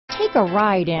Take a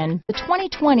ride in the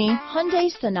 2020 Hyundai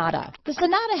Sonata. The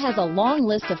Sonata has a long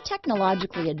list of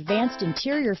technologically advanced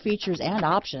interior features and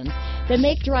options that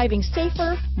make driving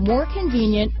safer, more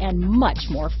convenient, and much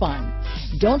more fun.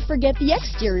 Don't forget the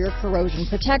exterior corrosion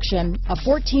protection, a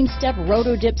 14-step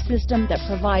roto-dip system that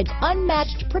provides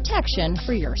unmatched protection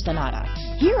for your Sonata.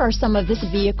 Here are some of this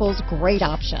vehicle's great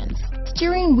options: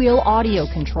 steering wheel audio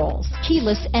controls,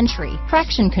 keyless entry,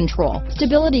 traction control,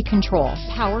 stability control,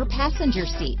 power passenger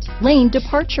seat, lane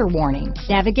departure warning,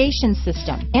 navigation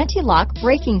system, anti-lock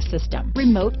braking system,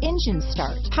 remote engine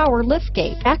start, power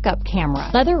liftgate, backup camera,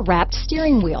 leather-wrapped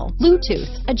steering wheel, Bluetooth,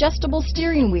 adjustable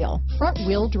steering wheel,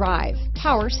 front-wheel drive,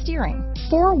 power steering,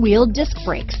 four-wheel disc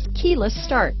brakes, keyless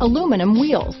start, aluminum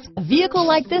wheels. A vehicle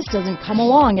like this doesn't come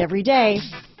along every day.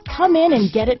 Come in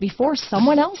and get it before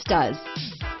someone else does.